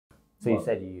So you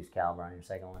said you used Caliber on your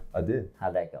second one? I did.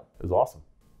 How'd that go? It was awesome.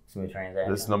 Smooth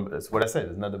transaction? That's what I said.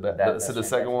 It's not the best. So the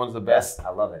second one's the best. Yeah,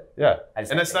 I love it. Yeah. I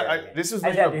just and had it's to not, hear it again. this was I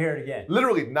just had to hear it again.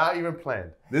 Literally not even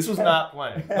planned. This was not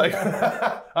planned. Like,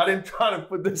 I didn't try to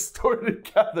put this story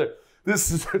together.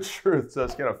 This is the truth. So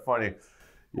it's kind of funny.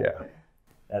 Yeah.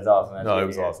 That's awesome. That's no, it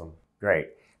was awesome. Great.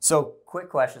 So quick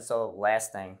question. So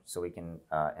last thing, so we can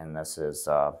end this is,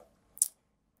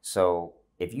 so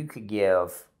if you could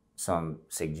give some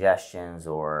suggestions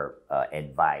or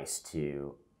advice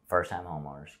to first-time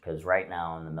homeowners, because right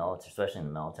now in the military, especially in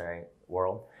the military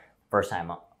world, first-time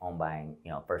home buying,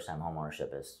 first-time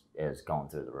homeownership is going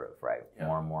through the roof, right? Yeah.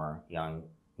 More and more young,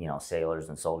 sailors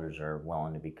and soldiers are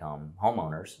willing to become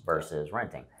homeowners versus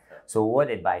renting. So what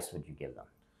advice would you give them?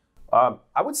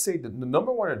 I would say the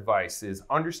number one advice is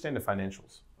understand the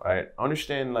financials, right?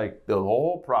 Understand like the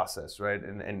whole process, right?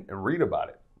 And read about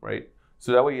it, right?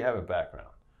 So that way you have a background.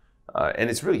 And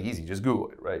it's really easy. Just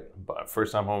Google it, right?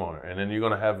 First-time homeowner, and then you're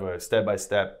gonna have a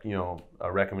step-by-step,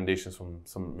 recommendations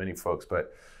from many folks.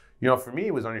 But for me,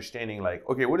 it was understanding like,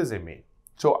 okay, what does it mean?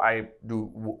 So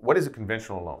what is a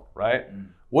conventional loan, right? Mm.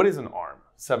 What is an ARM,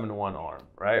 7-to-1 ARM,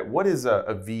 right? What is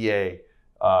a VA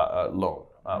loan?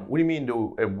 What do you mean?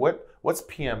 What's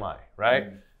PMI,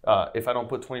 right? Mm. If I don't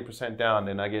put 20% down,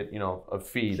 then I get a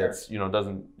fee that's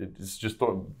it's just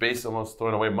almost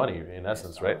throwing away money in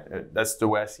essence, right? That's the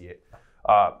way I see it.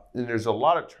 And there's a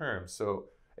lot of terms. So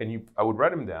I would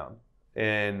write them down,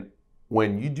 and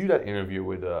when you do that interview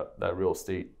with that real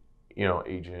estate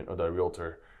agent or that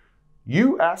realtor,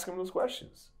 you ask them those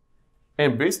questions,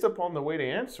 and based upon the way they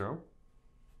answer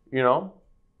them,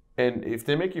 and if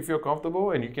they make you feel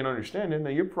comfortable and you can understand it,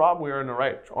 then you're probably on the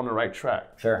right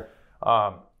track. Sure.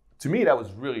 To me, that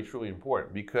was really, truly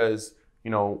important because,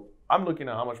 I'm looking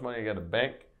at how much money I got to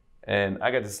bank, and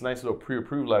I got this nice little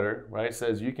pre-approved letter, right? It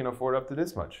says you can afford up to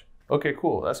this much. Okay,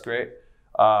 cool. That's great.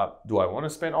 Do I want to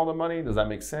spend all the money? Does that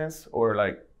make sense? Or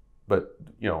but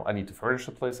I need to furnish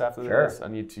the place after this. I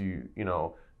need to,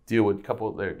 deal with a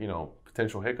couple of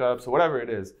potential hiccups or whatever it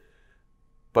is.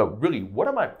 But really, what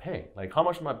am I paying? Like, how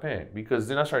much am I paying? Because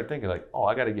then I started thinking like, oh,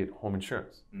 I got to get home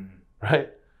insurance, right?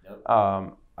 Yep.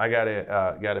 I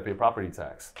gotta pay property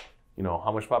tax.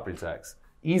 How much property tax?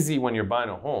 Easy when you're buying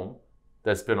a home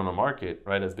that's been on the market,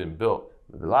 right? That's been built.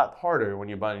 A lot harder when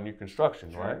you're buying a new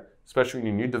construction, right? Especially in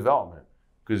your new development,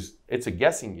 because it's a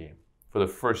guessing game for the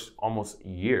first almost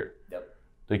year. Yep.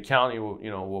 The county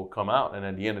will come out, and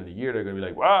at the end of the year, they're gonna be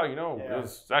like, wow,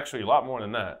 it's actually a lot more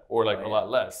than that, or a lot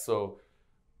less. So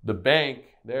the bank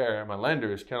there, my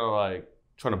lender, is kind of like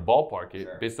trying to ballpark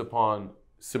it based upon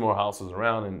similar houses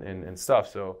around and stuff.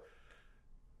 So,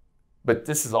 but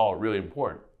this is all really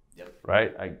important,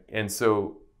 right? And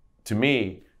so to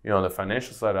me, the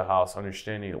financial side of the house,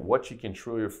 understanding what you can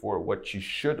truly afford, what you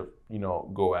should,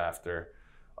 go after,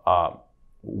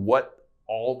 what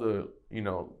all the,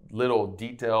 little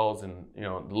details and, the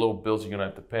little bills you're gonna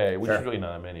have to pay, which is really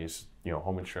not that many. It's,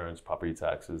 home insurance, property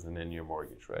taxes, and then your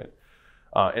mortgage, right?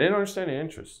 And then understanding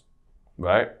interest,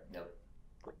 right? Yep.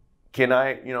 Can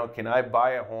I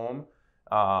buy a home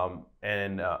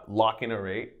and lock in a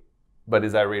rate, but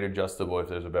is that rate adjustable if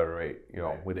there's a better rate,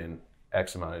 within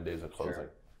X amount of days of closing?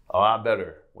 Sure. A lot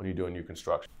better when you're doing new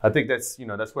construction. I think that's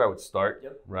where I would start,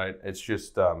 right? It's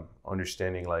just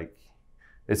understanding like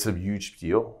it's a huge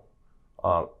deal,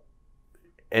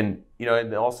 and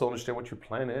and also understand what your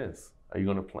plan is. Are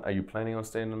you planning on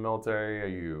staying in the military? Are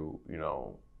you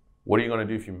what are you gonna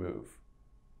do if you move,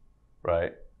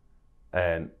 right?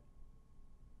 And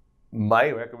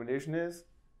my recommendation is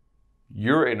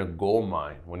you're in a gold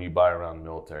mine when you buy around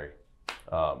military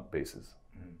bases,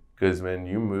 because when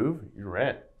you move, you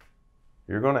rent.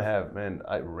 You're gonna have,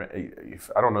 I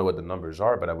don't know what the numbers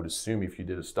are, but I would assume if you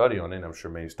did a study on it, I'm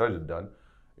sure many studies have done,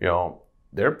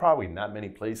 there are probably not many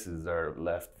places that are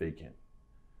left vacant.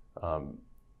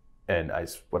 And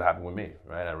what happened with me,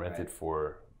 right? I rented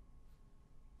for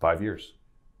 5 years.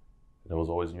 And it was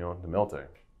always, the military.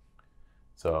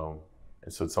 So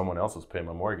someone else was paying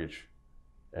my mortgage,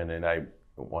 and then I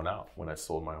won out when I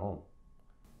sold my home.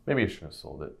 Maybe I shouldn't have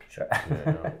sold it. Sure.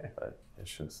 But I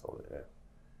should have sold it,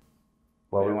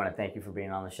 Well, we want to thank you for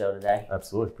being on the show today.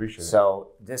 Absolutely, appreciate it.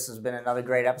 So this has been another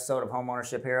great episode of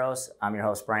Homeownership Heroes. I'm your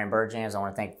host, Bryan Bergjans. I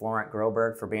want to thank Florent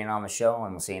Groberg for being on the show,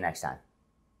 and we'll see you next time.